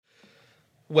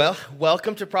Well,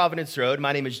 welcome to Providence Road.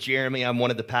 My name is Jeremy. I'm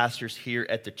one of the pastors here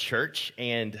at the church,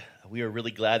 and we are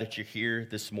really glad that you're here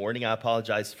this morning. I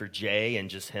apologize for Jay and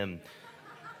just him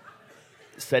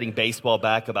setting baseball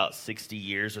back about 60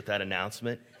 years with that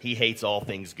announcement. He hates all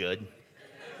things good,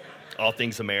 all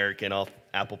things American, all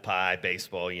apple pie,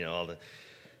 baseball,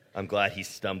 I'm glad he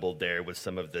stumbled there with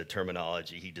some of the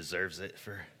terminology. He deserves it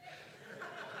for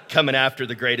coming after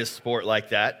the greatest sport like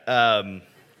that.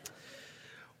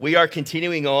 We are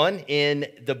continuing on in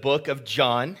the book of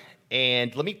John,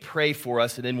 and let me pray for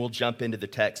us, and then we'll jump into the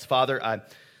text. Father, I'm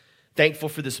thankful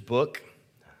for this book.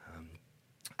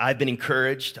 I've been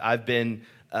encouraged. I've been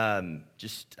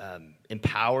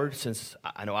empowered since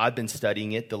I know I've been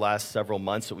studying it the last several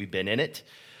months that we've been in it.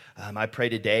 I pray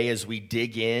today as we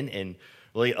dig in and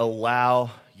really allow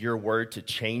your word to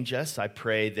change us, I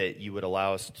pray that you would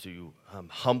allow us to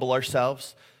humble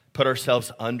ourselves, put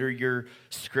ourselves under your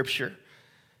scripture,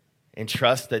 and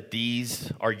trust that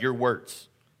these are your words,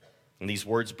 and these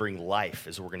words bring life,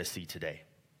 as we're going to see today.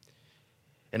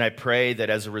 And I pray that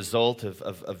as a result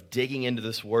of digging into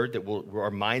this word, that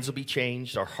our minds will be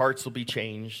changed, our hearts will be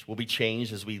changed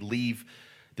as we leave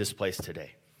this place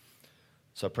today.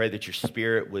 So I pray that your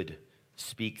spirit would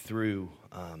speak through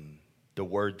the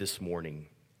word this morning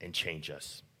and change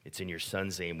us. It's in your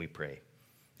son's name we pray.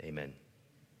 Amen.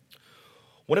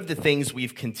 One of the things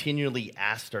we've continually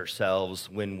asked ourselves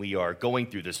when we are going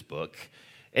through this book,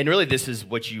 and really this is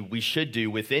what we should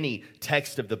do with any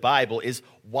text of the Bible, is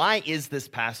why is this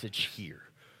passage here?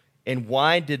 And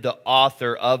why did the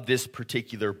author of this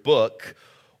particular book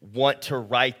want to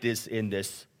write this in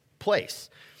this place?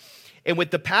 And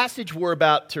with the passage we're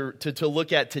about to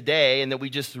look at today and that we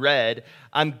just read,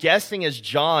 I'm guessing as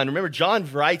John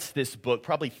writes this book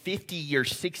probably 50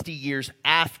 years, 60 years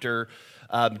after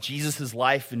Jesus'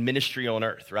 life and ministry on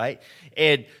earth, right?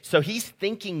 And so he's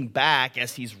thinking back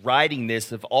as he's writing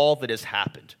this of all that has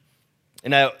happened.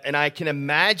 And I can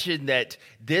imagine that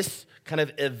this kind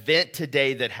of event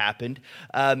today that happened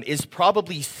is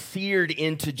probably seared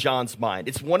into John's mind.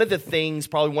 It's one of the things,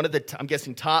 probably one of the, I'm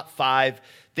guessing, top 5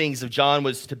 things if John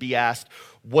was to be asked,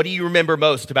 what do you remember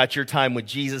most about your time with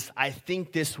Jesus? I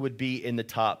think this would be in the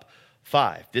top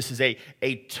 5. This is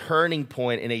a turning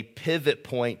point and a pivot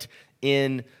point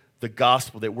in the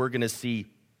gospel that we're going to see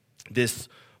this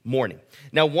morning.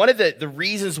 Now, one of the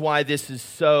reasons why this is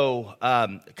so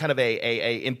kind of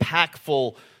a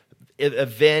impactful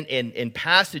event and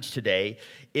passage today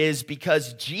is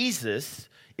because Jesus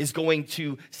is going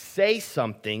to say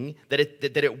something that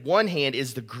at one hand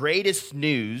is the greatest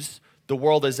news the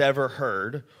world has ever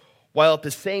heard, while at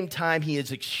the same time he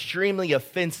is extremely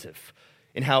offensive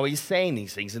in how he's saying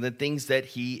these things and the things that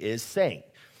he is saying.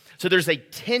 So there's a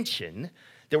tension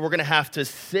that we're going to have to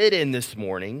sit in this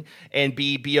morning and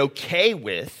be okay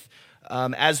with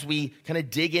as we kind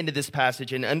of dig into this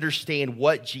passage and understand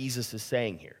what Jesus is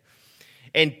saying here.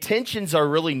 And tensions are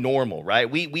really normal, right?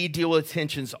 We deal with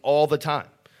tensions all the time.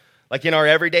 Like in our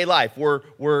everyday life,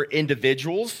 we're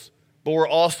individuals, but we're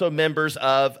also members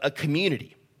of a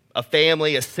community, a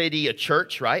family, a city, a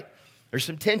church, right? There's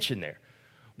some tension there.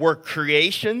 We're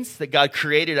creations that God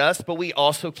created us, but we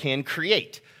also can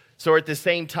create. So we're at the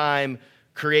same time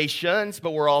creations,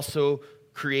 but we're also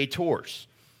creators.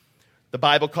 The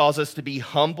Bible calls us to be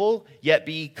humble, yet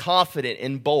be confident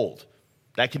and bold.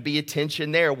 That can be a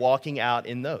tension there, walking out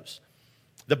in those.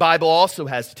 The Bible also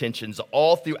has tensions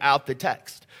all throughout the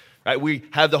text. Right? We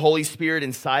have the Holy Spirit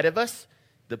inside of us.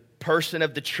 The person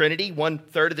of the Trinity,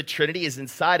 1/3 of the Trinity is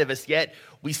inside of us, yet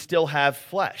we still have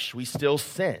flesh. We still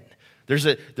sin. There's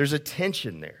a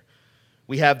tension there.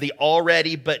 We have the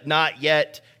already but not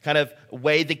yet kind of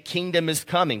way the kingdom is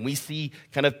coming. We see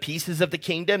kind of pieces of the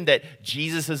kingdom that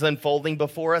Jesus is unfolding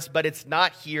before us, but it's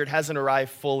not here. It hasn't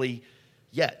arrived fully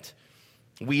yet.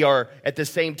 We are at the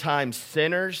same time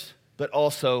sinners, but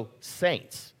also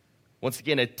saints. Once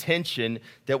again, a tension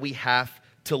that we have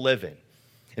to live in.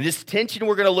 And this tension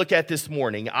we're going to look at this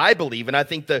morning, I believe, and I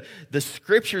think the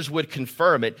scriptures would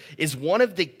confirm it, is one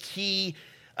of the key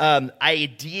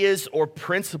ideas or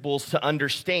principles to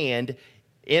understand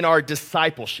in our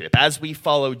discipleship. As we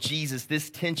follow Jesus, this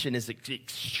tension is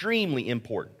extremely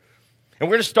important. And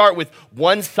we're going to start with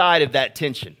one side of that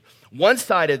tension. One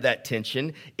side of that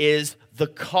tension is the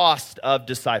cost of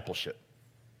discipleship.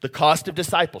 The cost of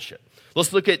discipleship.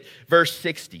 Let's look at verse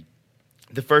 60,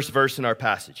 the first verse in our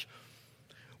passage.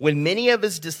 When many of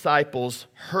his disciples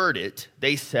heard it,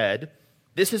 they said,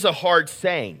 "This is a hard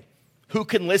saying. Who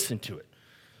can listen to it?"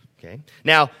 Okay.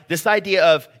 Now, this idea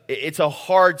of it's a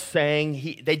hard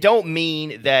saying, they don't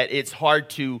mean that it's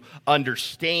hard to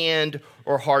understand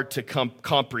or hard to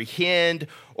comprehend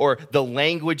or the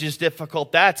language is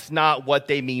difficult. That's not what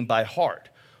they mean by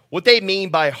hard. What they mean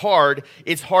by hard,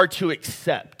 it's hard to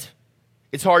accept.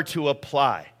 It's hard to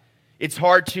apply. It's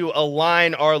hard to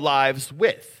align our lives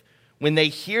with. When they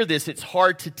hear this, it's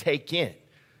hard to take in.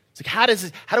 It's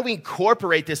like, how do we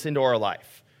incorporate this into our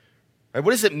life? Right,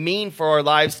 what does it mean for our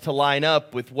lives to line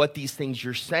up with what these things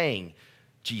you're saying,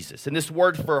 Jesus? And this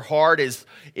word for hard is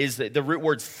the root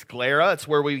word sclera. It's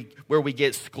where we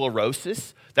get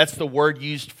sclerosis. That's the word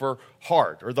used for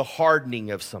hard or the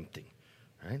hardening of something.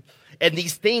 Right? And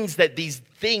these things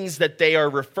that they are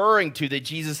referring to that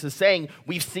Jesus is saying,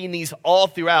 we've seen these all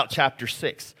throughout chapter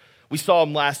 6. We saw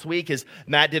them last week as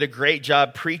Matt did a great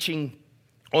job preaching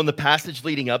on the passage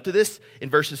leading up to this, in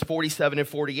verses 47 and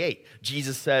 48,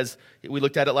 Jesus says, we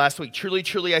looked at it last week, truly,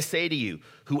 truly, I say to you,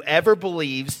 whoever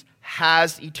believes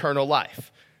has eternal life.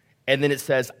 And then it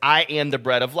says, I am the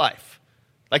bread of life.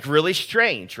 Like really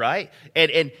strange, right?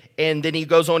 And then he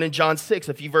goes on in John 6,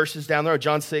 a few verses down there,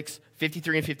 John 6,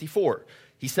 53 and 54.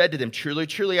 He said to them, truly,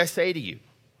 truly, I say to you,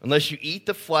 unless you eat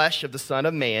the flesh of the Son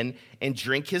of Man and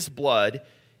drink his blood,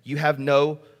 you have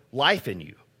no life in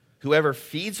you. Whoever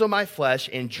feeds on my flesh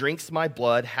and drinks my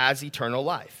blood has eternal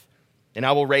life, and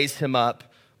I will raise him up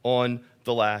on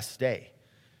the last day.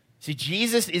 See,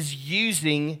 Jesus is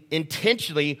using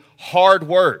intentionally hard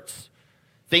words,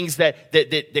 things that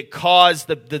cause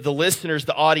the listeners,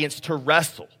 the audience, to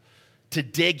wrestle, to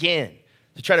dig in,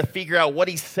 to try to figure out what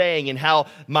he's saying and how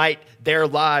might their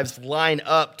lives line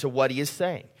up to what he is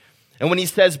saying. And when he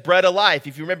says bread of life,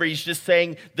 if you remember, he's just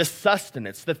saying the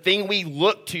sustenance, the thing we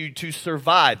look to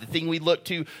survive, the thing we look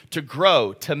to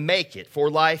grow, to make it,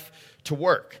 for life to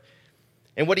work.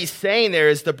 And what he's saying there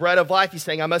is the bread of life. He's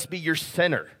saying, I must be your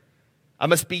center. I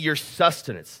must be your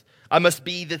sustenance. I must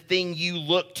be the thing you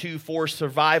look to for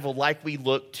survival like we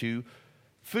look to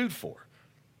food for.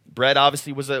 Bread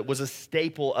obviously was a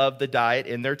staple of the diet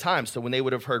in their time. So when they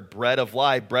would have heard bread of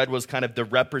life, bread was kind of the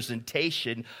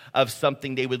representation of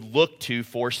something they would look to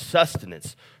for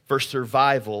sustenance, for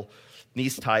survival,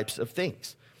 these types of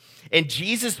things. And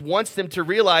Jesus wants them to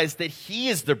realize that he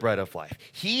is the bread of life.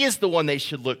 He is the one they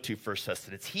should look to for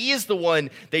sustenance. He is the one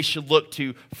they should look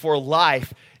to for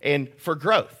life and for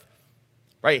growth.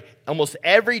 Right? Almost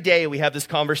every day we have this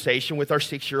conversation with our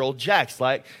 6-year-old Jax.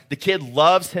 Like, the kid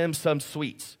loves him some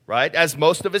sweets, right? As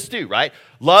most of us do, right?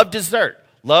 Love dessert,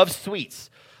 love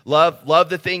sweets, love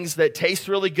the things that taste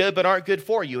really good but aren't good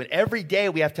for you. And every day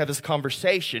we have to have this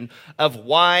conversation of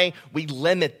why we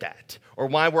limit that, or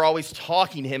why we're always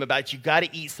talking to him about, you got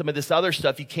to eat some of this other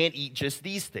stuff. You can't eat just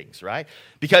these things, right?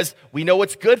 Because we know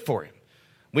what's good for him.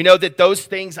 We know that those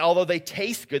things, although they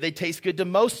taste good to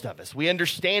most of us. We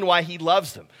understand why he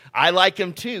loves them. I like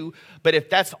them too, but if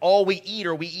that's all we eat,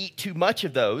 or we eat too much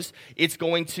of those, it's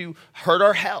going to hurt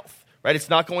our health, right? It's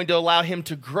not going to allow him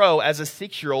to grow as a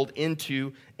 6-year-old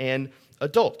into an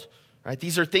adult, right?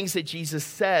 These are things that Jesus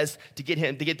says to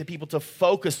get the people to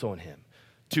focus on him,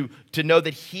 to know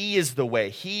that he is the way,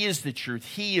 he is the truth,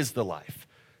 he is the life,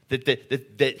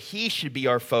 that he should be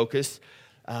our focus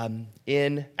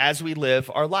in as we live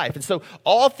our life. And so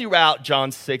all throughout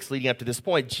John 6 leading up to this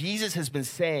point, Jesus has been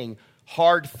saying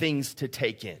hard things to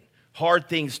take in, hard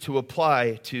things to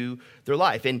apply to their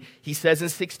life. And he says in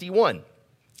 61,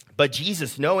 but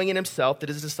Jesus, knowing in himself that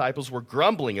his disciples were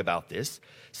grumbling about this,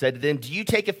 said to them, do you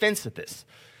take offense at this?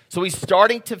 So he's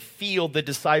starting to feel the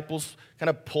disciples kind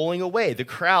of pulling away, the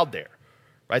crowd there.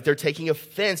 Right? They're taking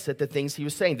offense at the things he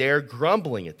was saying. They're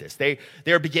grumbling at this.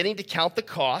 They're beginning to count the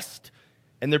cost,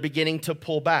 and they're beginning to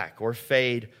pull back or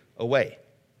fade away.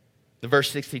 The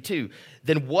verse 62,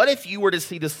 then what if you were to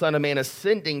see the Son of Man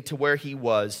ascending to where he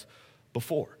was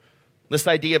before? This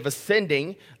idea of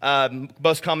ascending,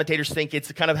 most commentators think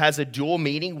it kind of has a dual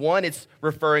meaning. One, it's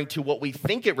referring to what we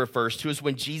think it refers to, is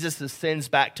when Jesus ascends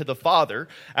back to the Father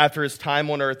after his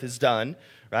time on earth is done,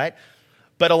 right?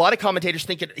 But a lot of commentators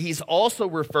think he's also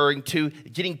referring to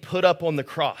getting put up on the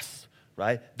cross.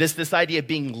 Right? This idea of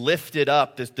being lifted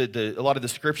up, a lot of the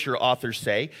scripture authors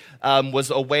say,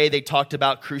 was a way they talked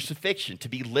about crucifixion, to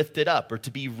be lifted up or to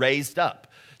be raised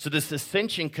up. So this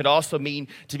ascension could also mean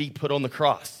to be put on the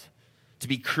cross, to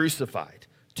be crucified,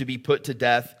 to be put to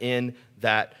death in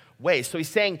that way. So he's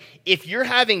saying, if you're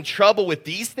having trouble with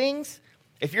these things,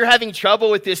 if you're having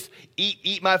trouble with this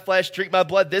eat my flesh, drink my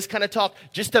blood, this kind of talk,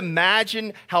 just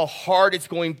imagine how hard it's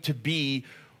going to be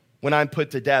when I'm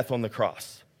put to death on the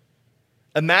cross.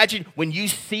 Imagine when you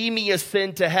see me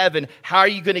ascend to heaven, how are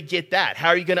you going to get that? How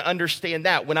are you going to understand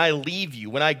that when I leave you,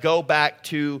 when I go back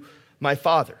to my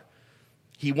Father?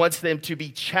 He wants them to be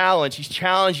challenged. He's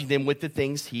challenging them with the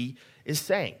things he is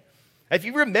saying. If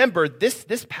you remember,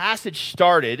 this passage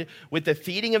started with the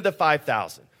feeding of the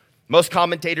 5,000. Most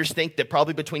commentators think that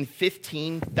probably between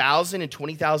 15,000 and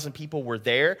 20,000 people were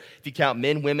there, if you count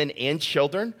men, women, and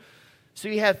children. So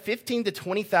you have 15 to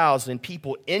 20,000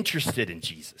 people interested in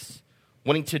Jesus,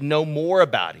 wanting to know more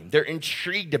about him. They're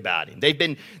intrigued about him.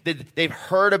 They've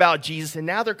heard about Jesus, and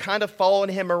now they're kind of following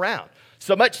him around.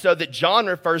 So much so that John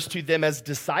refers to them as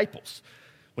disciples.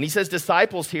 When he says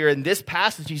disciples here in this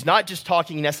passage, he's not just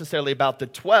talking necessarily about the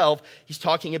 12, he's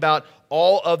talking about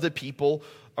all of the people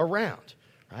around.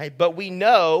 Right? But we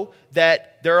know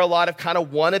that there are a lot of kind of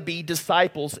wannabe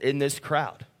disciples in this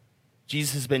crowd.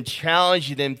 Jesus has been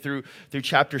challenging them through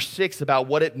chapter 6 about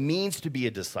what it means to be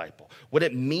a disciple, what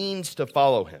it means to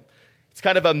follow him. It's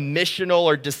kind of a missional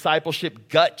or discipleship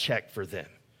gut check for them,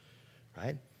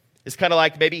 right? It's kind of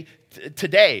like maybe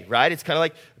today, right? It's kind of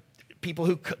like people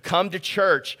who come to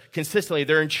church consistently,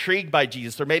 they're intrigued by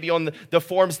Jesus. Or maybe on the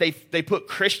forms they put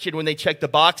Christian when they check the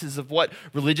boxes of what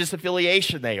religious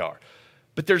affiliation they are.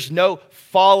 But there's no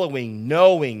following,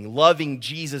 knowing, loving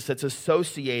Jesus that's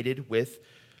associated with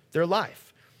their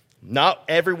life. Not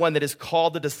everyone that is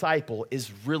called a disciple is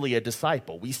really a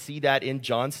disciple. We see that in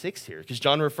John 6 here, because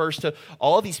John refers to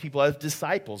all of these people as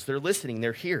disciples. They're listening,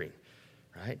 they're hearing,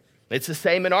 right? It's the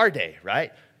same in our day,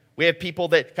 right? We have people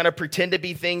that kind of pretend to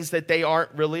be things that they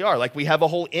aren't really are. Like we have a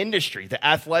whole industry, the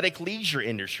athletic leisure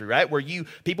industry, right? Where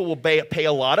people will pay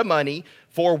a lot of money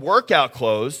for workout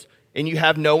clothes, and you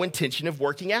have no intention of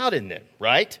working out in them,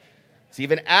 right? It's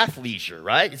even athleisure,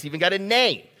 right? It's even got a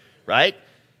name, right?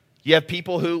 You have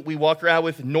people who we walk around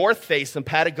with North Face and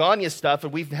Patagonia stuff,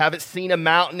 and we haven't seen a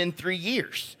mountain in 3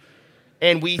 years.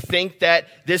 And we think that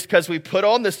this, because we put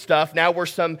on this stuff, now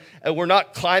we're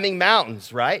not climbing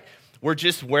mountains, right? We're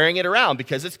just wearing it around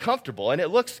because it's comfortable and it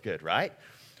looks good, right?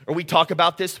 Or we talk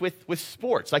about this with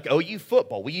sports, like OU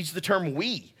football. We use the term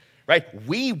we, right?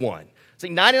 We won. It's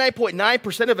like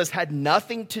 99.9% of us had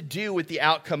nothing to do with the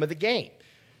outcome of the game,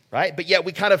 right? But yet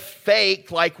we kind of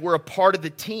fake like we're a part of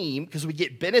the team because we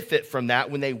get benefit from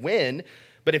that when they win.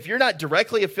 But if you're not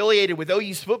directly affiliated with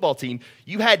OU's football team,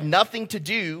 you had nothing to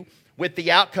do with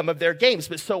the outcome of their games.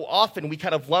 But so often we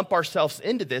kind of lump ourselves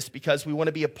into this because we want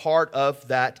to be a part of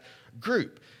that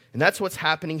group. And that's what's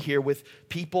happening here with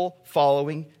people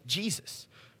following Jesus.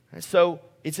 And so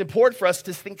it's important for us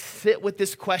to sit with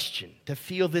this question, to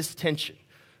feel this tension,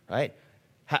 right?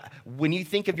 When you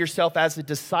think of yourself as a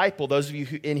disciple, those of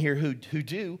you in here who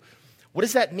do, what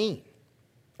does that mean?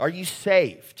 Are you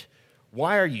saved?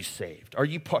 Why are you saved? Are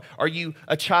you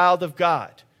a child of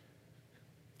God?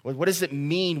 What does it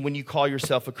mean when you call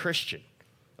yourself a Christian,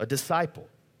 a disciple?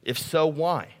 If so,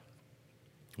 why?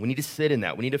 We need to sit in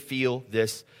that. We need to feel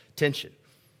this tension.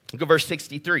 Look at verse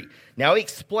 63. Now he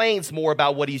explains more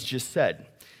about what he's just said.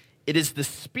 It is the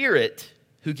Spirit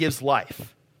who gives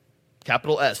life.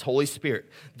 Capital S, Holy Spirit.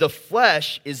 The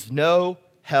flesh is no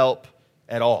help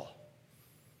at all.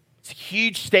 It's a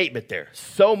huge statement there.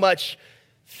 So much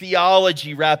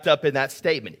theology wrapped up in that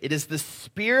statement. It is the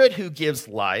Spirit who gives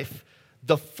life.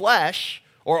 The flesh,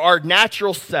 or our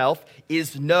natural self,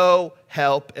 is no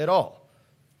help at all.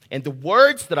 And the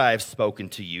words that I have spoken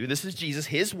to you, this is Jesus,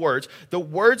 his words, the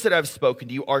words that I've spoken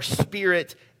to you are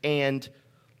spirit and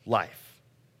life.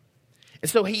 And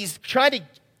so he's trying to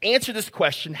answer this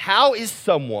question, how is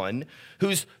someone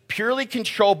who's purely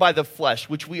controlled by the flesh,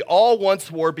 which we all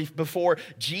once were before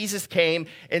Jesus came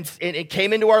and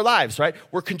came into our lives, right?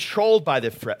 We're controlled by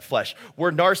the flesh.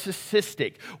 We're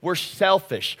narcissistic. We're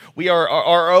selfish. We are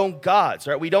our own gods,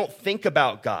 right? We don't think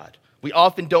about God. We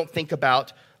often don't think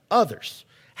about others.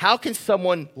 How can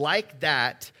someone like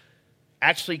that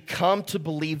actually come to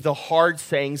believe the hard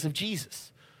sayings of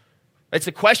Jesus? It's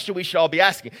a question we should all be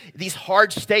asking. These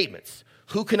hard statements,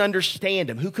 who can understand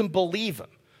them? Who can believe them?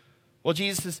 Well,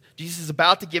 Jesus is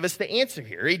about to give us the answer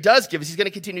here. He does give us. He's going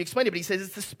to continue to explain it, but he says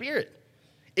it's the Spirit.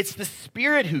 It's the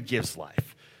Spirit who gives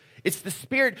life. It's the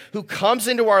Spirit who comes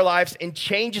into our lives and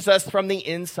changes us from the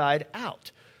inside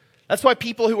out. That's why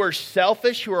people who are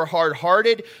selfish, who are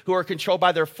hard-hearted, who are controlled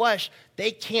by their flesh,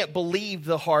 they can't believe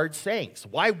the hard sayings.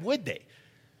 Why would they?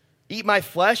 Eat my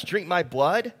flesh, drink my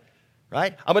blood,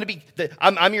 right?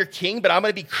 I'm your king, but I'm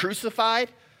going to be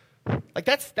crucified. Like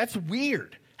that's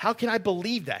weird. How can I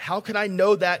believe that? How can I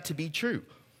know that to be true?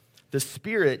 The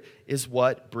Spirit is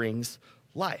what brings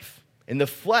life. In the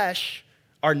flesh,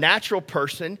 our natural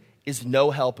person is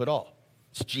no help at all.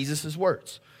 It's Jesus'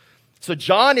 words. So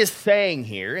John is saying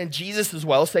here, and Jesus as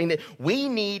well, saying that we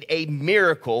need a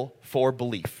miracle for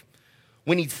belief.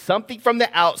 We need something from the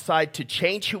outside to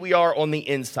change who we are on the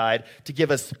inside, to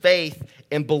give us faith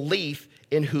and belief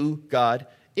in who God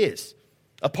is.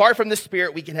 Apart from the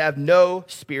Spirit, we can have no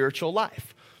spiritual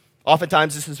life.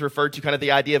 Oftentimes, this is referred to kind of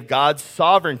the idea of God's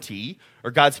sovereignty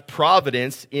or God's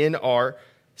providence in our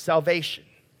salvation.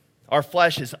 Our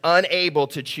flesh is unable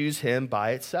to choose him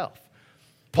by itself.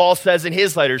 Paul says in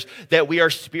his letters that we are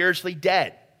spiritually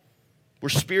dead. We're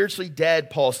spiritually dead,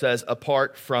 Paul says,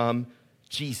 apart from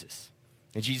Jesus.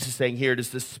 And Jesus is saying here, it is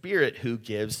the Spirit who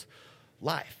gives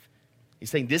life. He's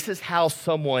saying this is how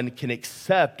someone can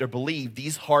accept or believe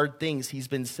these hard things he's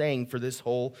been saying for this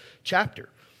whole chapter.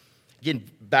 Again,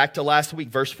 back to last week,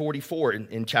 verse 44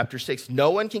 in chapter 6. No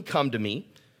one can come to me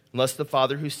unless the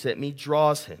Father who sent me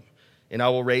draws him, and I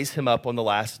will raise him up on the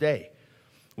last day.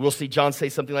 We'll see John say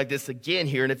something like this again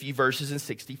here in a few verses in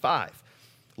 65.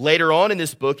 Later on in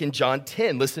this book, in John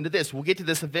 10, listen to this. We'll get to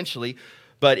this eventually,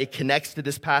 but it connects to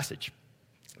this passage.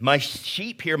 My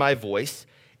sheep hear my voice,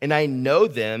 and I know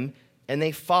them, and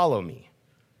they follow me.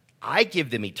 I give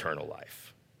them eternal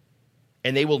life,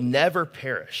 and they will never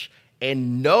perish,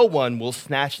 and no one will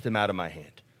snatch them out of my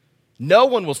hand. No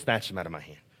one will snatch them out of my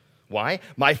hand. Why?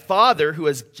 My Father who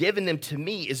has given them to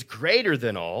me is greater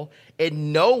than all,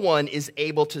 and no one is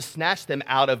able to snatch them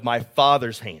out of my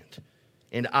Father's hand.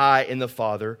 And I and the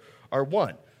Father are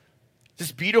one.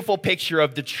 This beautiful picture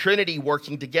of the Trinity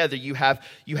working together. You have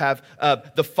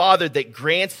the Father that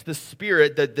grants the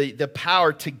Spirit the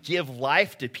power to give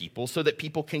life to people so that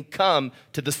people can come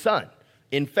to the Son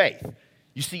in faith.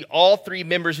 You see all three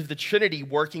members of the Trinity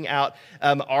working out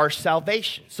our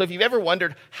salvation. So if you've ever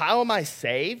wondered, how am I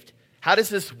saved? How does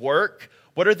this work?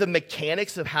 What are the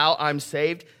mechanics of how I'm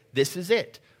saved? This is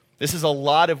it. This is a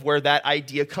lot of where that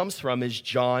idea comes from, is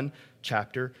John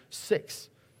chapter 6.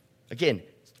 Again,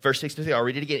 verse 63, I'll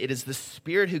read it again. It is the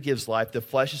Spirit who gives life. The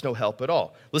flesh is no help at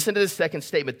all. Listen to this second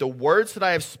statement. The words that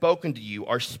I have spoken to you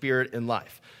are spirit and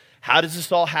life. How does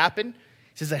this all happen?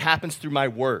 He says it happens through my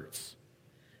words.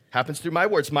 Happens through my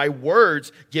words. My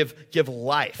words give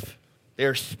life. They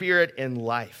are spirit and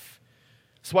life.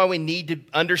 That's why we need to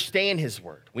understand his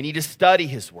word. We need to study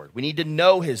his word. We need to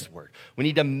know his word. We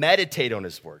need to meditate on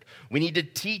his word. We need to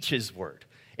teach his word.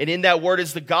 And in that word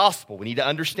is the gospel. We need to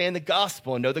understand the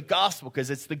gospel and know the gospel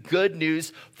because it's the good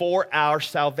news for our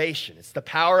salvation. It's the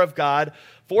power of God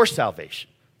for salvation,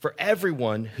 for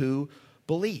everyone who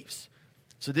believes.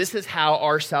 So this is how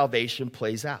our salvation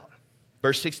plays out.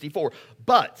 Verse 64,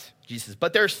 but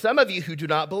there are some of you who do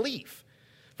not believe.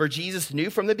 For Jesus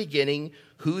knew from the beginning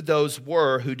who those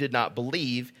were who did not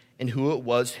believe and who it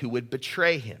was who would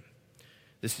betray him.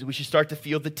 We should start to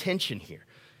feel the tension here.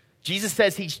 Jesus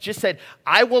says, he's just said,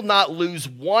 I will not lose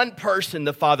one person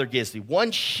the Father gives me, one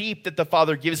sheep that the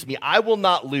Father gives me, I will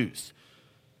not lose.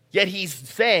 Yet he's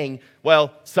saying,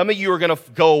 well, some of you are going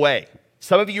to go away.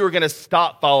 Some of you are going to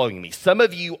stop following me. Some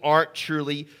of you aren't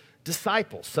truly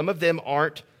disciples. Some of them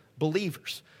aren't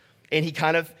believers. And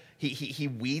he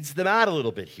weeds them out a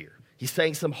little bit here. He's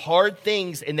saying some hard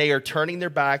things, and they are turning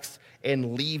their backs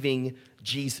and leaving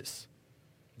Jesus.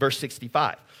 Verse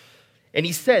 65. And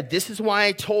he said, this is why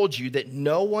I told you that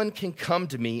no one can come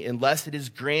to me unless it is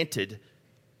granted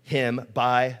him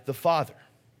by the Father.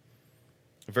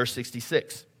 Verse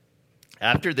 66.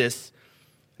 After this,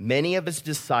 many of his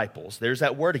disciples, there's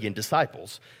that word again,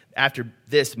 disciples. After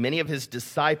this, many of his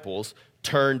disciples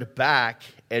turned back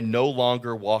and no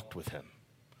longer walked with him.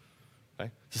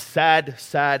 Right? It's a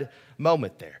sad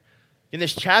moment there. And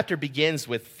this chapter begins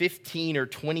with 15 or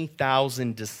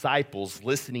 20,000 disciples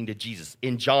listening to Jesus.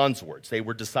 In John's words, they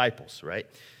were disciples, right?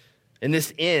 And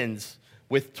this ends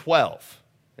with 12.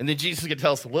 And then Jesus is going to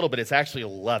tell us a little bit. It's actually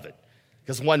 11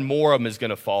 because one more of them is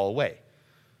going to fall away.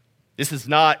 This is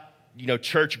not,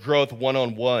 church growth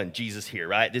one-on-one, Jesus here,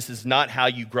 right? This is not how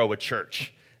you grow a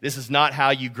church. This is not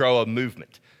how you grow a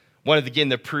movement. One of,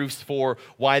 the proofs for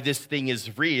why this thing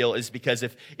is real is because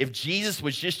if Jesus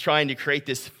was just trying to create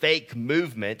this fake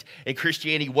movement and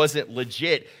Christianity wasn't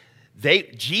legit,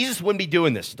 Jesus wouldn't be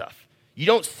doing this stuff. You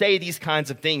don't say these kinds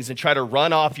of things and try to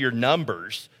run off your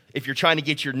numbers if you're trying to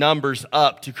get your numbers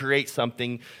up to create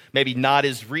something maybe not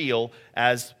as real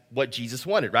as what Jesus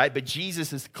wanted, right? But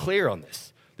Jesus is clear on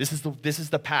this. This is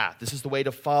the path. This is the way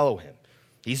to follow him.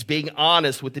 He's being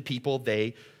honest with the people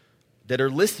that are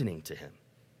listening to him.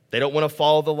 They don't want to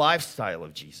follow the lifestyle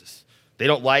of Jesus. They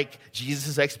don't like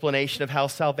Jesus' explanation of how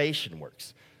salvation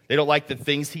works. They don't like the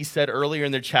things he said earlier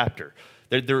in their chapter.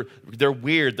 They're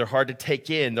weird. They're hard to take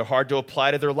in. They're hard to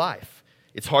apply to their life.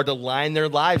 It's hard to line their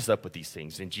lives up with these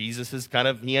things. And Jesus is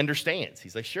he understands.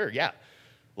 He's like, sure, yeah.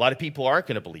 A lot of people aren't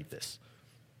going to believe this.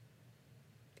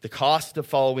 The cost of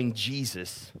following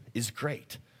Jesus is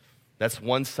great. That's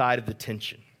one side of the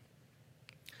tension.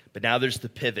 But now there's the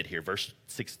pivot here, verse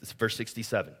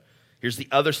 67. Here's the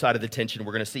other side of the tension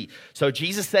we're going to see. So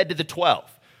Jesus said to the 12.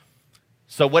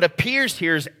 So what appears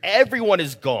here is everyone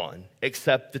is gone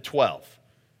except the 12.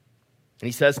 And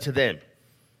he says to them,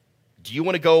 do you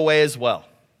want to go away as well?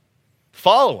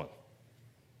 Follow him.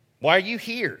 Why are you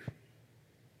here?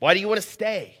 Why do you want to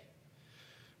stay?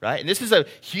 Right? And this is a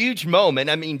huge moment.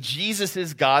 I mean, Jesus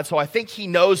is God, so I think he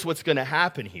knows what's going to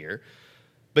happen here.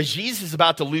 But Jesus is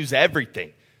about to lose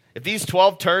everything. If these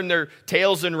 12 turn their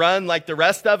tails and run like the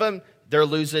rest of them,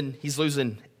 he's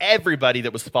losing everybody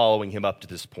that was following him up to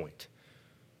this point.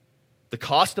 The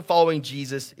cost of following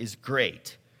Jesus is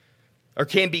great, or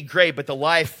can be great, but the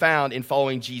life found in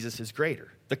following Jesus is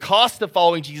greater. The cost of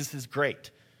following Jesus is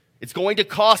great. It's going to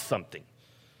cost something.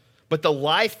 But the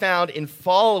life found in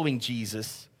following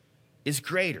Jesus is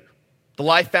greater. The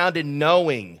life found in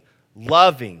knowing,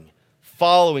 loving,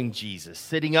 following Jesus,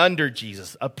 sitting under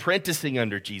Jesus, apprenticing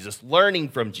under Jesus, learning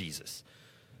from Jesus.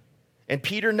 And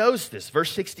Peter knows this.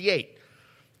 Verse 68.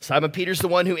 Simon Peter's the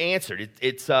one who answered.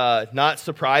 It's not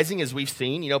surprising, as we've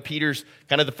seen. You know, Peter's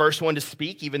kind of the first one to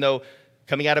speak, even though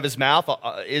coming out of his mouth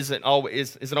isn't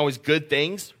always good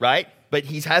things, right? But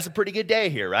he has a pretty good day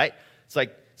here, right? It's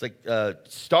like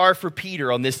star for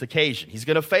Peter on this occasion. He's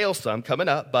going to fail some coming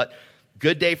up, but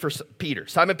good day for Peter.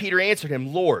 Simon Peter answered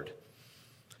him, Lord,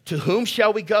 to whom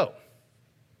shall we go?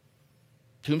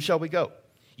 To whom shall we go?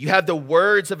 You have the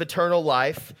words of eternal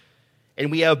life, and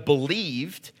we have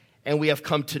believed, and we have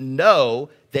come to know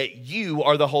that you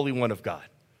are the Holy One of God.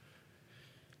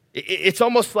 It's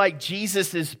almost like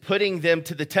Jesus is putting them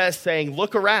to the test, saying,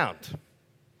 look around,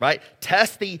 right?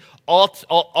 Test the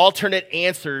alternate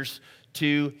answers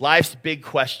to life's big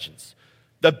questions,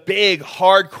 the big,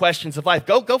 hard questions of life.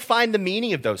 Go find the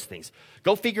meaning of those things.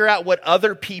 Go figure out what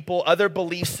other people, other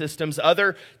belief systems,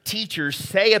 other teachers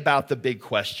say about the big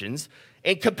questions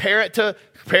and compare it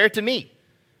to me.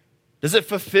 Does it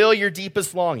fulfill your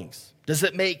deepest longings? Does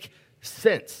it make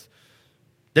sense?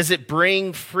 Does it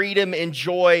bring freedom and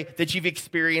joy that you've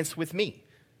experienced with me?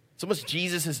 It's almost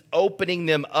Jesus is opening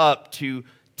them up to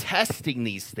testing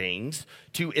these things,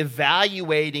 to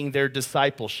evaluating their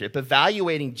discipleship,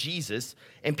 evaluating Jesus.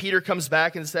 And Peter comes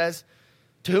back and says,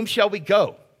 to whom shall we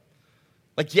go?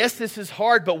 Like, yes, this is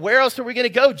hard, but where else are we going to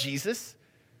go, Jesus?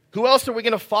 Who else are we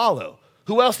going to follow?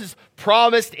 Who else has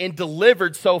promised and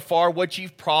delivered so far what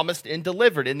you've promised and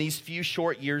delivered in these few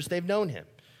short years they've known him?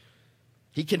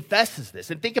 He confesses this.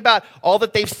 And think about all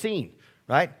that they've seen,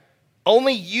 right?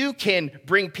 Only you can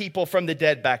bring people from the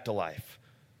dead back to life.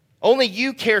 Only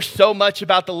you care so much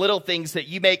about the little things that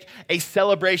you make a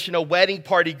celebration, a wedding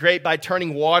party great by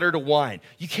turning water to wine.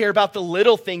 You care about the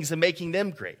little things and making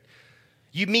them great.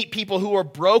 You meet people who are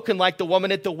broken like the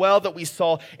woman at the well that we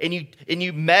saw, and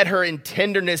you met her in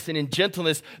tenderness and in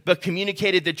gentleness, but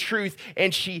communicated the truth,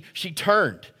 and she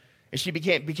turned, and she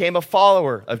became a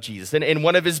follower of Jesus and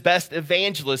one of his best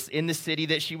evangelists in the city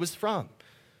that she was from.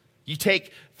 You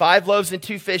take 5 loaves and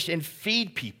 2 fish and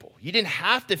feed people. You didn't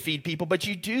have to feed people, but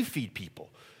you do feed people.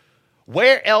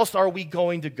 Where else are we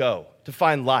going to go to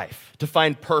find life, to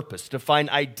find purpose, to find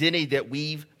identity that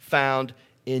we've found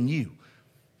in you?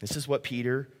 This is what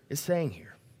Peter is saying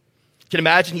here. You can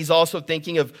imagine he's also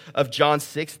thinking of John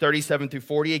 6, 37 through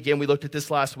 40. Again, we looked at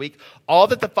this last week. All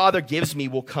that the Father gives me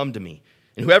will come to me.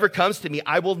 And whoever comes to me,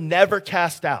 I will never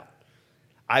cast out.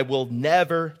 I will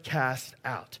never cast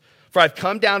out. For I've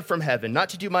come down from heaven, not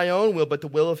to do my own will, but the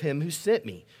will of him who sent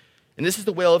me. And this is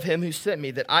the will of him who sent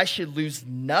me, that I should lose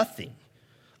nothing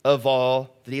of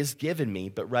all that he has given me,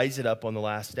 but raise it up on the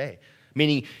last day.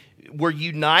 Meaning, we're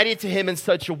united to him in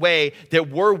such a way that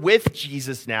we're with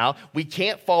Jesus now. We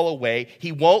can't fall away.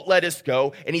 He won't let us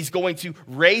go, and he's going to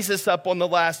raise us up on the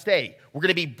last day. We're going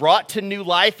to be brought to new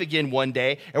life again one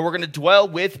day, and we're going to dwell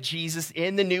with Jesus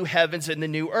in the new heavens and the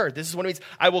new earth. This is what it means.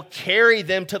 I will carry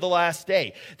them to the last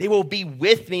day. They will be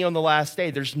with me on the last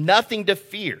day. There's nothing to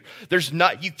fear.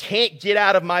 You can't get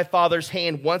out of my Father's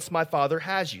hand once my Father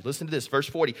has you. Listen to this, verse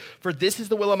 40. For this is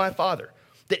the will of my Father,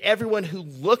 that everyone who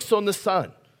looks on the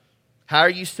Son. How are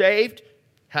you saved?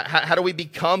 How do we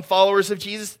become followers of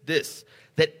Jesus? This,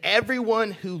 that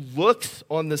everyone who looks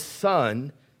on the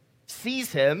Son,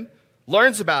 sees him,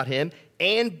 learns about him,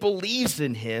 and believes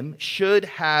in him should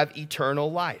have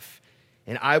eternal life.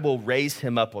 And I will raise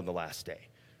him up on the last day.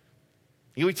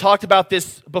 We talked about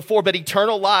this before, but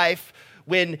eternal life,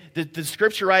 when the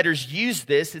scripture writers use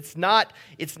this, it's not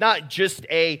just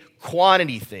a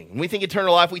quantity thing. When we think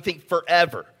eternal life, we think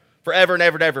forever and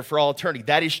ever and ever, for all eternity.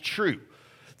 That is true.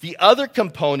 The other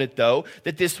component, though,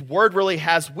 that this word really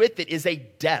has with it is a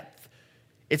depth.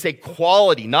 It's a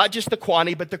quality, not just the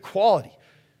quantity, but the quality.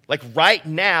 Like right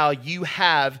now, you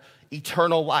have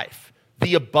eternal life,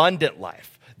 the abundant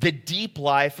life, the deep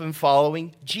life in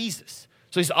following Jesus.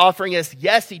 So he's offering us,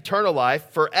 yes, eternal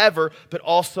life forever, but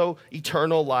also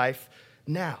eternal life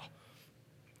now.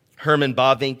 Herman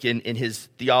Bavinck in his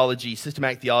theology,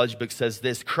 systematic theology book says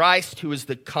this: Christ, who is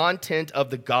the content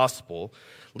of the gospel,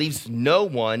 leaves no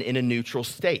one in a neutral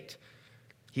state.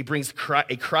 He brings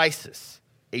a crisis,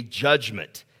 a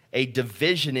judgment, a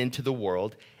division into the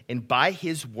world, and by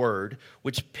his word,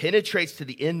 which penetrates to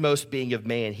the inmost being of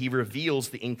man, he reveals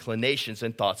the inclinations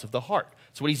and thoughts of the heart.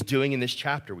 That's what he's doing in this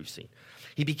chapter we've seen.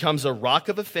 He becomes a rock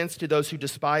of offense to those who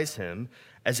despise him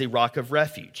as a rock of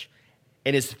refuge,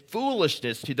 and his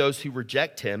foolishness to those who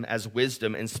reject him as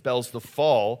wisdom, and spells the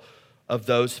fall of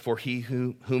those for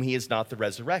whom he is not the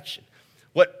resurrection.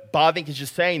 What Bavinck is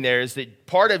just saying there is that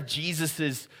part of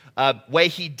Jesus's way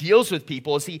he deals with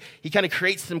people is he kind of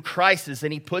creates some crisis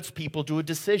and he puts people to a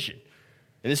decision.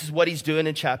 And this is what he's doing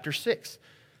in chapter 6.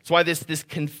 That's why this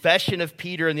confession of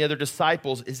Peter and the other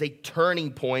disciples is a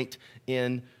turning point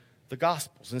in the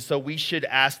Gospels. And so we should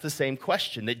ask the same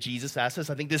question that Jesus asked us.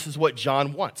 I think this is what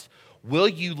John wants. Will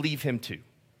you leave him too?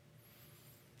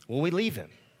 Will we leave him?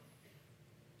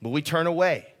 Will we turn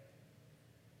away?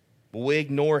 Will we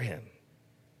ignore him?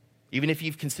 Even if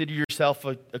you've considered yourself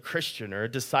a Christian or a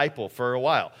disciple for a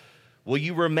while, will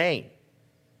you remain?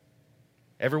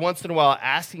 Every once in a while,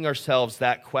 asking ourselves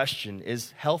that question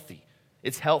is healthy.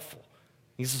 It's helpful.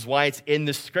 This is why it's in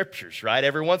the scriptures, right?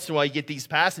 Every once in a while, you get these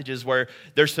passages where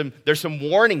there's some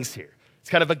warnings here. It's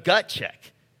kind of a gut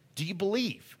check. Do you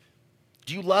believe?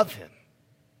 Do you love him?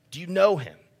 Do you know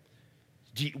him?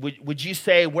 Would you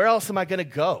say, where else am I going to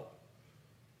go?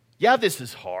 Yeah, this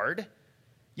is hard.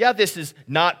 Yeah, this is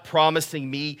not promising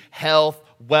me health,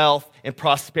 wealth, and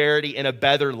prosperity and a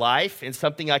better life and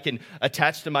something I can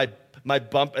attach to my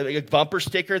bumper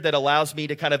sticker that allows me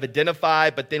to kind of identify,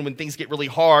 but then when things get really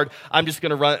hard, I'm just going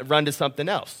to run to something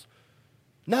else.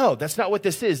 No, that's not what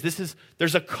this is.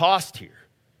 There's a cost here.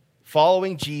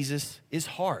 Following Jesus is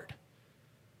hard,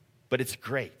 but it's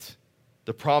great.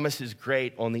 The promise is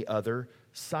great on the other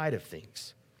side of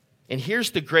things. And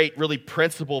here's the great, really,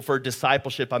 principle for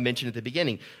discipleship I mentioned at the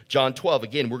beginning. John 12.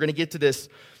 Again, we're going to get to this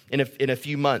in a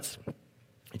few months.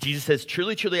 Jesus says,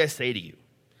 truly, truly, I say to you,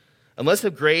 unless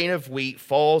a grain of wheat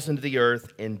falls into the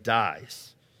earth and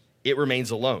dies, it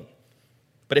remains alone.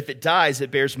 But if it dies,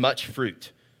 it bears much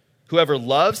fruit. Whoever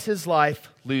loves his life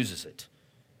loses it.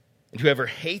 And whoever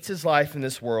hates his life in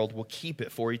this world will keep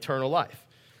it for eternal life.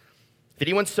 If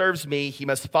anyone serves me, he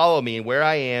must follow me, and where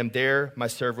I am, there my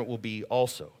servant will be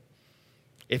also.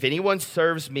 If anyone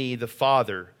serves me, the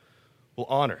Father will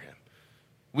honor him.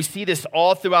 We see this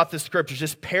all throughout the scriptures,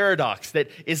 this paradox that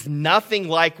is nothing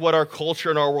like what our culture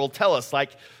and our world tell us.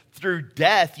 Like, through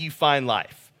death, you find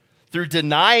life. Through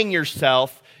denying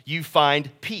yourself, you find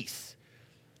peace.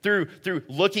 Through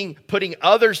putting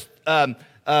others'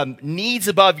 needs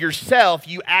above yourself,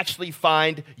 you actually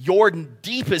find your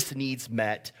deepest needs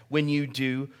met when you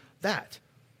do that.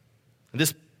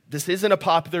 This isn't a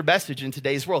popular message in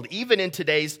today's world, even in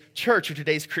today's church or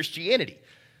today's Christianity.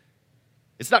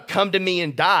 It's not come to me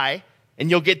and die, and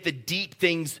you'll get the deep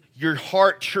things your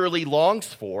heart truly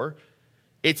longs for.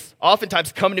 It's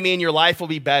oftentimes come to me and your life will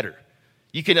be better.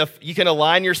 You can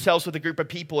align yourselves with a group of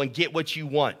people and get what you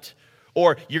want.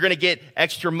 Or you're going to get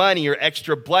extra money or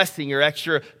extra blessing or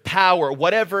extra power,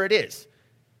 whatever it is.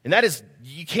 And that is,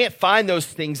 you can't find those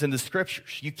things in the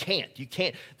scriptures. You can't.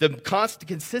 The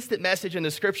consistent message in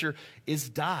the scripture is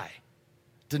die.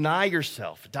 Deny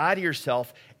yourself. Die to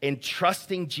yourself and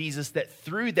trusting Jesus that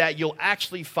through that you'll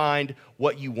actually find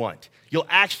what you want. You'll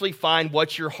actually find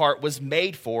what your heart was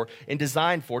made for and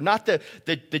designed for. Not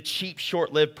the cheap,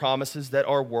 short-lived promises that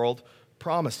our world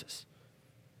promises.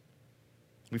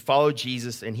 We follow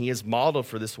Jesus and he has modeled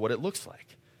for this what it looks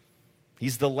like.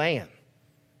 He's the lamb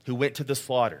who went to the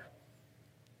slaughter.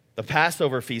 The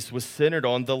Passover feast was centered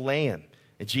on the lamb.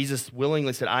 And Jesus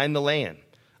willingly said, I am the lamb.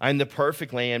 I'm the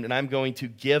perfect lamb, and I'm going to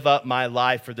give up my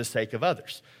life for the sake of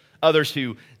others. Others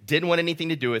who didn't want anything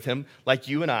to do with him, like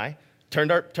you and I,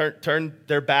 turned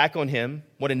their back on him,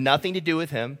 wanted nothing to do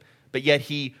with him, but yet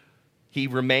he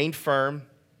remained firm.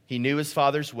 He knew his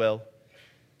Father's will.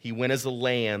 He went as a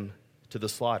lamb to the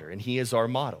slaughter, and he is our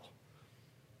model.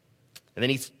 And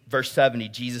then verse 70,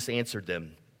 Jesus answered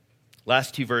them.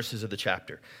 Last two verses of the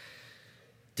chapter.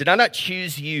 Did I not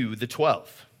choose you, the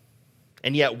 12?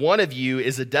 And yet one of you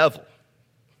is a devil.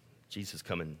 Jesus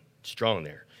coming strong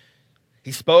there.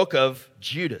 He spoke of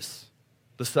Judas,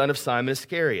 the son of Simon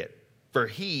Iscariot, for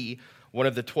he, one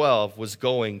of the 12, was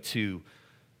going to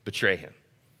betray him.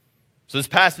 So this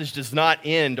passage does not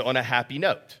end on a happy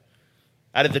note.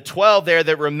 Out of the 12 there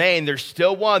that remain, there's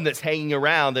still one that's hanging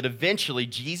around that eventually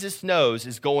Jesus knows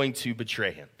is going to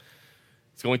betray him.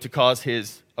 It's going to cause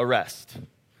his arrest.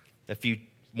 A few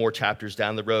more chapters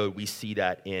down the road, we see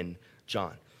that in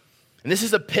John. And this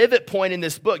is a pivot point in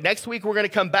this book. Next week, we're going to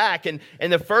come back, and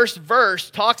the first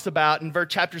verse talks about, in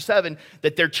chapter 7,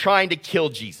 that they're trying to kill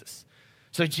Jesus.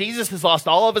 So Jesus has lost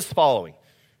all of his following,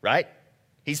 right?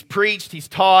 He's preached, he's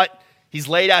taught, he's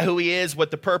laid out who he is,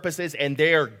 what the purpose is, and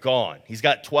they're gone. He's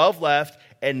got 12 left,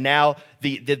 and now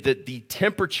the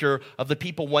temperature of the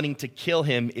people wanting to kill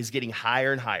him is getting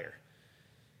higher and higher.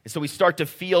 And so we start to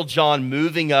feel John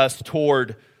moving us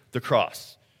toward the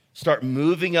cross. Start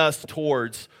moving us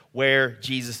towards where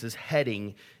Jesus is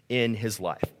heading in his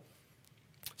life.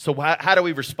 So how do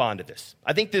we respond to this?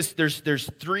 I think there's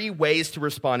three ways to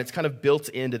respond. It's kind of built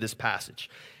into this passage.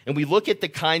 And we look at the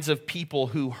kinds of people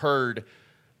who heard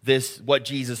this, what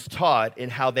Jesus taught,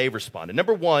 and how they responded.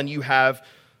 Number one, you have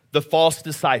the false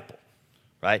disciple,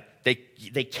 right?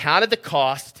 They counted the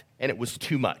cost, and it was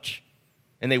too much,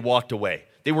 and they walked away.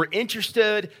 They were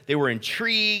interested, they were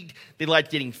intrigued, they liked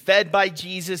getting fed by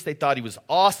Jesus, they thought he was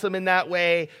awesome in that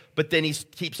way, but then he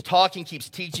keeps talking, keeps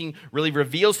teaching, really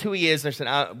reveals who he is, and they're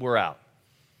saying, we're out.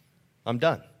 I'm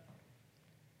done.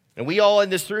 And we all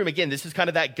in this room, again, this is kind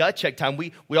of that gut check time,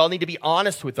 we all need to be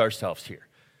honest with ourselves here,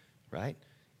 right?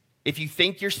 If you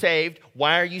think you're saved,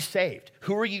 why are you saved?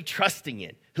 Who are you trusting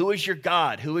in? Who is your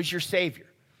God? Who is your Savior?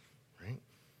 Right?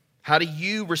 How do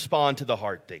you respond to the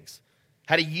hard things?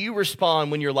 How do you respond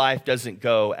when your life doesn't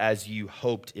go as you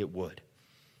hoped it would?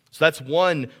 So that's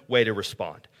one way to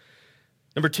respond.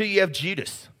 Number two, you have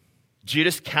Judas.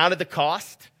 Judas counted the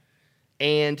cost,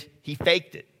 and he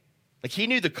faked it. Like, he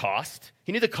knew the cost.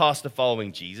 He knew the cost of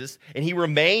following Jesus, and he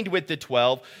remained with the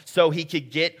 12 so he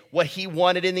could get what he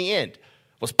wanted in the end. It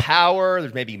was power,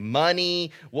 there's maybe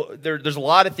money. Well, there's a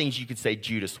lot of things you could say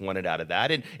Judas wanted out of that.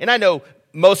 And I know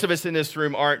most of us in this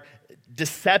room aren't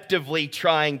deceptively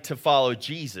trying to follow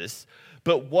Jesus,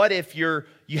 but what if you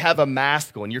have a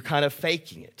mask on, you're kind of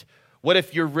faking it? What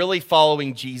if you're really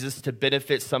following Jesus to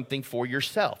benefit something for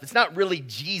yourself? It's not really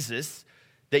Jesus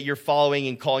that you're following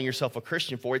and calling yourself a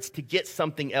Christian for, it's to get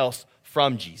something else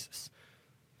from Jesus.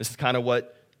 This is kind of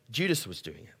what Judas was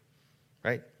doing,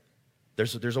 right?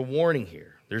 There's a warning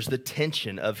here. There's the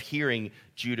tension of hearing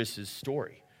Judas's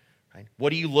story. Right?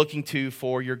 What are you looking to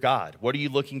for your God? What are you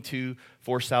looking to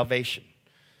for salvation?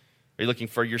 Are you looking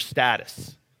for your status?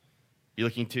 Are you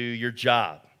looking to your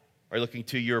job? Are you looking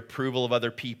to your approval of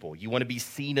other people? You want to be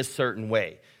seen a certain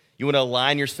way. You want to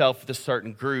align yourself with a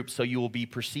certain group so you will be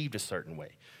perceived a certain way.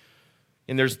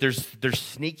 And there's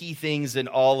sneaky things in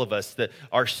all of us that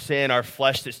our sin, our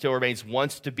flesh that still remains,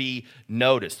 wants to be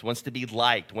noticed, wants to be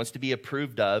liked, wants to be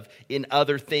approved of in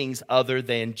other things other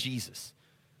than Jesus.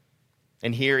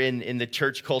 And here in the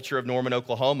church culture of Norman,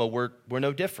 Oklahoma, we're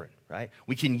no different, right?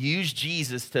 We can use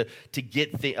Jesus to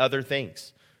get the other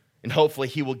things. And hopefully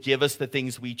he will give us the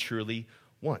things we truly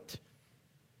want.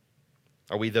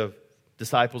 Are we the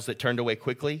disciples that turned away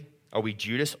quickly? Are we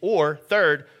Judas? Or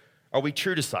third, are we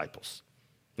true disciples?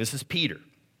 This is Peter.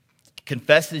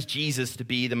 Confesses Jesus to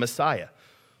be the Messiah.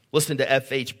 Listen to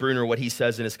F.H. Bruner, what he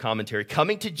says in his commentary.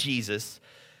 Coming to Jesus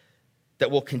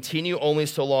that will continue only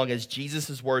so long as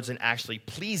Jesus' words and actually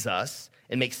please us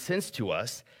and make sense to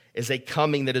us is a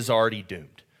coming that is already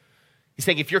doomed. He's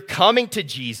saying if you're coming to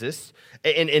Jesus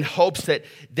in hopes that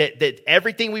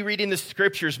everything we read in the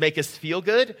scriptures make us feel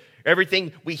good,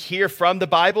 everything we hear from the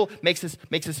Bible makes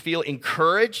us feel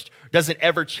encouraged, doesn't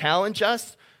ever challenge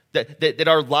us, that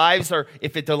our lives are,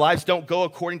 if the lives don't go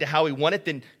according to how we want it,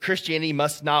 then Christianity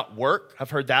must not work. I've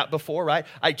heard that before, right?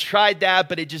 I tried that,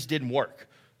 but it just didn't work.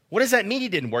 What does that mean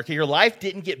it didn't work? Your life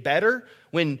didn't get better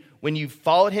when you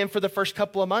followed him for the first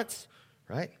couple of months,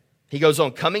 right? He goes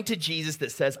on, coming to Jesus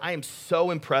that says, I am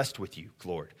so impressed with you,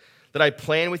 Lord, that I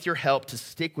plan with your help to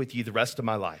stick with you the rest of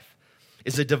my life,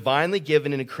 is a divinely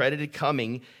given and accredited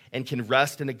coming and can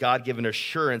rest in a God-given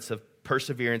assurance of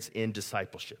perseverance in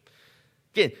discipleship.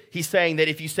 Again, he's saying that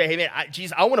if you say, hey man,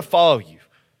 Jesus, I want to follow you.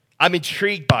 I'm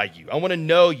intrigued by you. I want to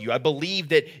know you. I believe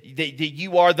that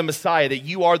you are the Messiah, that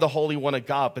you are the Holy One of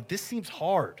God. But this seems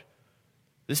hard.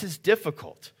 This is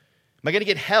difficult. Am I going to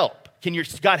get help? Can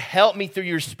God help me through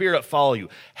your Spirit follow you?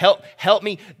 Help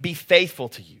me be faithful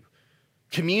to you.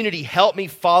 Community, help me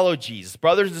follow Jesus.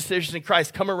 Brothers and sisters in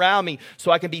Christ, come around me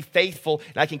so I can be faithful.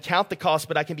 And I can count the cost,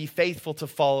 but I can be faithful to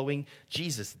following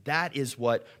Jesus. That is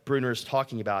what Bruner is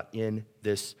talking about in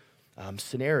this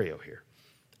scenario here.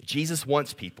 Jesus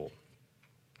wants people,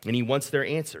 and he wants their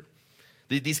answer.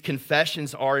 These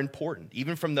confessions are important,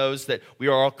 even from those that we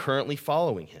are all currently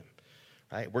following him.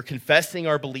 Right? We're confessing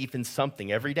our belief in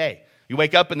something every day. You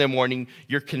wake up in the morning,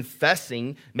 you're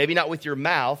confessing, maybe not with your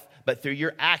mouth, but through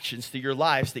your actions, through your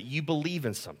lives, that you believe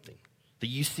in something, that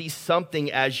you see something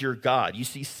as your God. You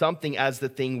see something as the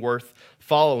thing worth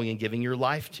following and giving your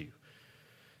life to.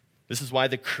 This is why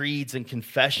the creeds and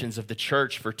confessions of the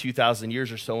church for 2,000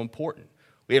 years are so important.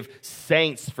 We have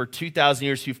saints for 2,000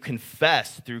 years who've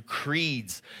confessed through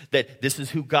creeds that this is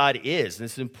who God is. And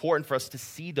it's important for us to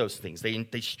see those things.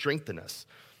 They strengthen us.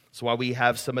 That's why we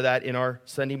have some of that in our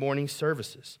Sunday morning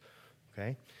services,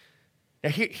 okay? Now,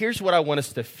 here's what I want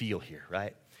us to feel here,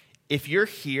 right? If you're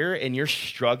here and you're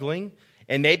struggling,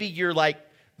 and maybe you're like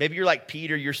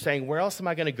Peter, you're saying, where else am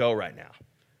I going to go right now?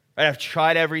 Right? I've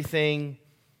tried everything.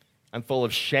 I'm full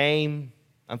of shame.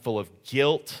 I'm full of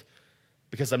guilt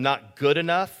because I'm not good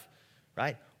enough,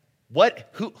 right?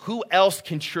 Who else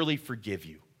can truly forgive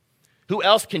you? Who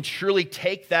else can truly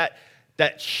take that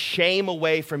shame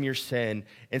away from your sin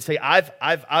and say, I've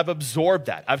absorbed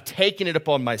that. I've taken it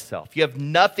upon myself. You have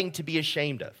nothing to be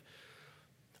ashamed of.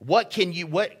 What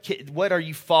are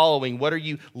you following? What are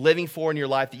you living for in your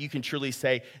life that you can truly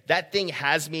say, that thing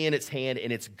has me in its hand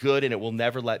and it's good and it will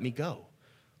never let me go?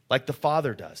 Like the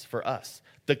Father does for us.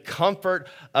 The comfort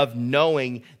of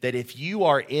knowing that if you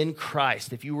are in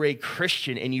Christ, if you are a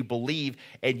Christian and you believe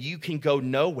and you can go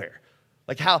nowhere,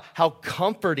 like how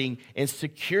comforting and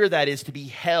secure that is to be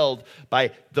held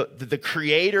by the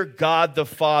Creator, God the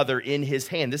Father, in his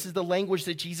hand. This is the language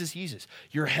that Jesus uses.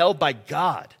 You're held by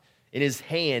God in his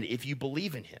hand if you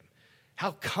believe in him.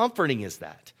 How comforting is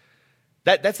that?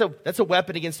 That's a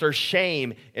weapon against our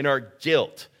shame and our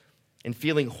guilt and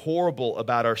feeling horrible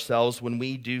about ourselves when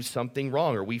we do something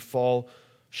wrong or we fall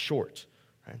short.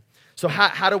 Right? So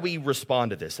how do we respond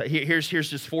to this? Here's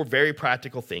just 4 very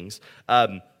practical things.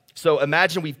 So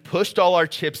imagine we've pushed all our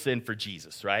chips in for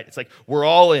Jesus, right? It's like we're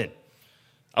all in.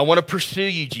 I want to pursue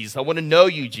you, Jesus. I want to know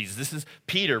you, Jesus. This is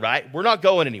Peter, right? We're not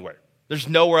going anywhere. There's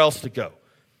nowhere else to go.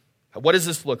 What does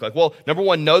this look like? Well, number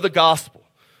 1, know the gospel.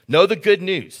 Know the good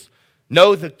news.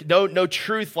 Know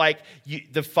truth like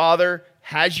the Father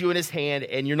has you in his hand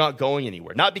and you're not going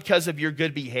anywhere. Not because of your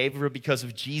good behavior, but because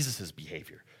of Jesus'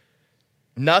 behavior.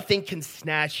 Nothing can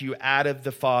snatch you out of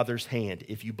the Father's hand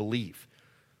if you believe.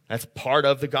 That's part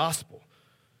of the gospel.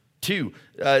 2,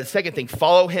 second thing,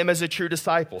 follow him as a true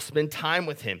disciple. Spend time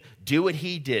with him. Do what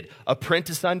he did.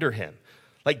 Apprentice under him.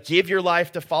 Like give your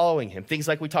life to following him. Things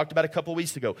like we talked about a couple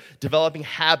weeks ago. Developing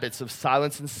habits of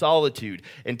silence and solitude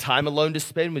and time alone to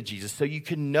spend with Jesus so you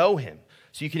can know him.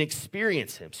 So you can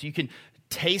experience him. So you can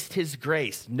taste his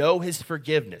grace. Know his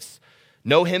forgiveness.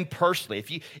 Know him personally.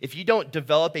 If you don't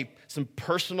develop some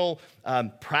personal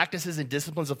practices and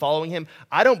disciplines of following him,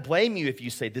 I don't blame you if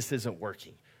you say this isn't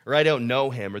working, or I don't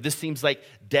know him, or this seems like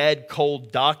dead,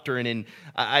 cold doctrine, and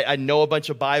I know a bunch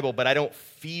of Bible, but I don't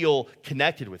feel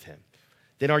connected with him.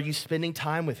 Then are you spending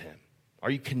time with him? Are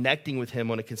you connecting with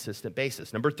him on a consistent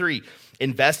basis? Number 3,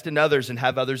 invest in others and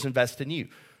have others invest in you.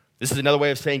 This is another way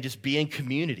of saying just be in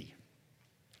community.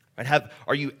 Right?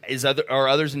 Are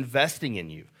others investing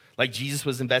in you? Like Jesus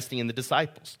was investing in the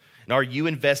disciples. And are you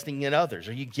investing in others?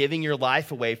 Are you giving your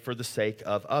life away for the sake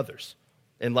of others?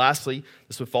 And lastly,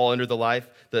 this would fall under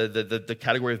the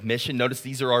category of mission. Notice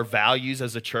these are our values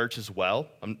as a church as well.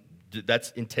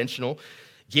 That's intentional.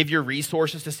 Give your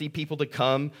resources to see people to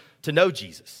come to know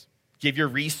Jesus. Give your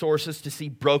resources to see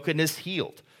brokenness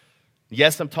healed.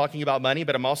 Yes, I'm talking about money,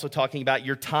 but I'm also talking about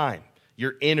your time,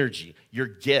 your energy, your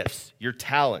gifts, your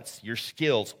talents, your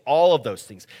skills, all of those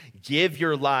things. Give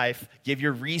your life, give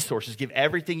your resources, give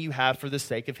everything you have for the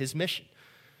sake of his mission.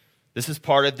 This is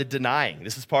part of the denying.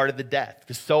 This is part of the death.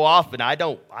 Because so often I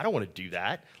don't want to do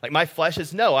that. Like my flesh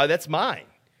is, no, that's mine.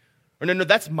 Or no,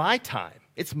 that's my time.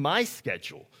 It's my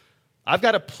schedule. I've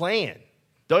got a plan.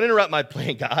 Don't interrupt my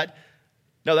plan, God.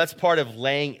 No, that's part of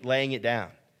laying it down,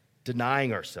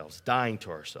 denying ourselves, dying to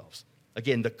ourselves.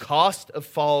 Again, the cost of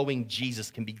following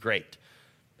Jesus can be great.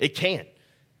 It can.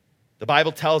 The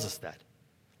Bible tells us that.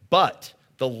 But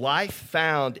the life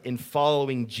found in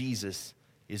following Jesus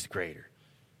is greater.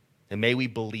 And may we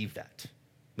believe that.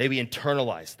 May we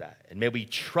internalize that. And may we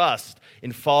trust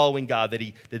in following God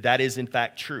that is in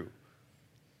fact true.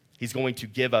 He's going to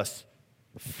give us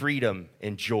freedom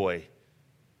and joy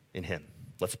in him.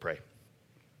 Let's pray.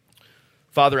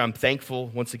 Father, I'm thankful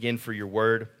once again for your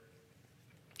word.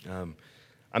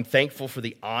 I'm thankful for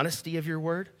the honesty of your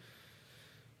word.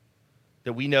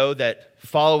 That we know that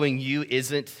following you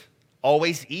isn't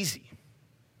always easy.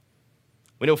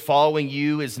 We know following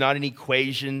you is not an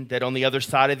equation that on the other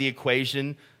side of the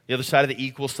equation, the other side of the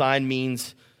equal sign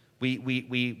means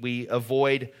we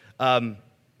avoid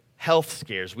health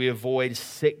scares. We avoid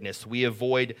sickness. We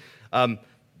avoid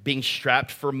being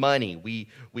strapped for money.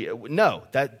 No,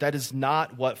 that is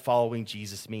not what following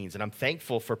Jesus means. And I'm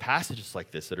thankful for passages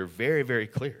like this that are very, very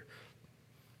clear.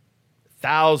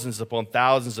 Thousands upon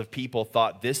thousands of people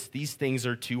thought these things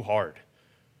are too hard.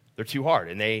 They're too hard,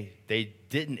 and they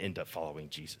didn't end up following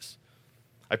Jesus.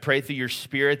 I pray through your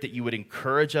Spirit that you would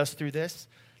encourage us through this,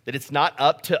 that it's not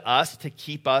up to us to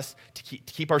keep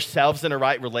ourselves in a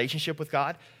right relationship with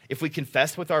God. If we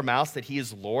confess with our mouths that he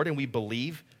is Lord and we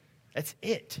believe, that's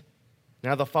it.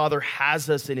 Now the Father has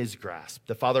us in his grasp.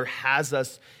 The Father has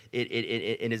us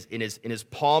in his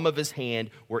palm of his hand.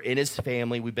 We're in his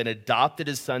family. We've been adopted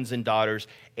as sons and daughters,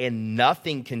 and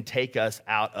nothing can take us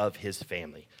out of his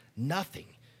family. Nothing.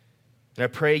 And I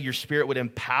pray your Spirit would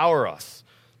empower us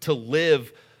to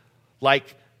live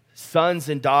like sons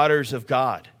and daughters of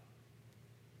God.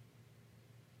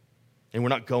 And we're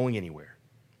not going anywhere.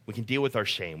 We can deal with our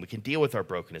shame. We can deal with our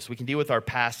brokenness. We can deal with our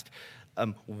past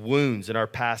wounds and our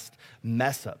past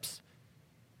mess-ups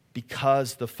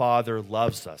because the Father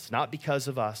loves us, not because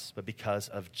of us, but because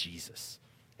of Jesus.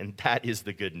 And that is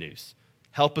the good news.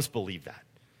 Help us believe that.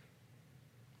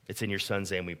 It's in your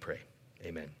Son's name we pray.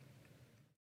 Amen.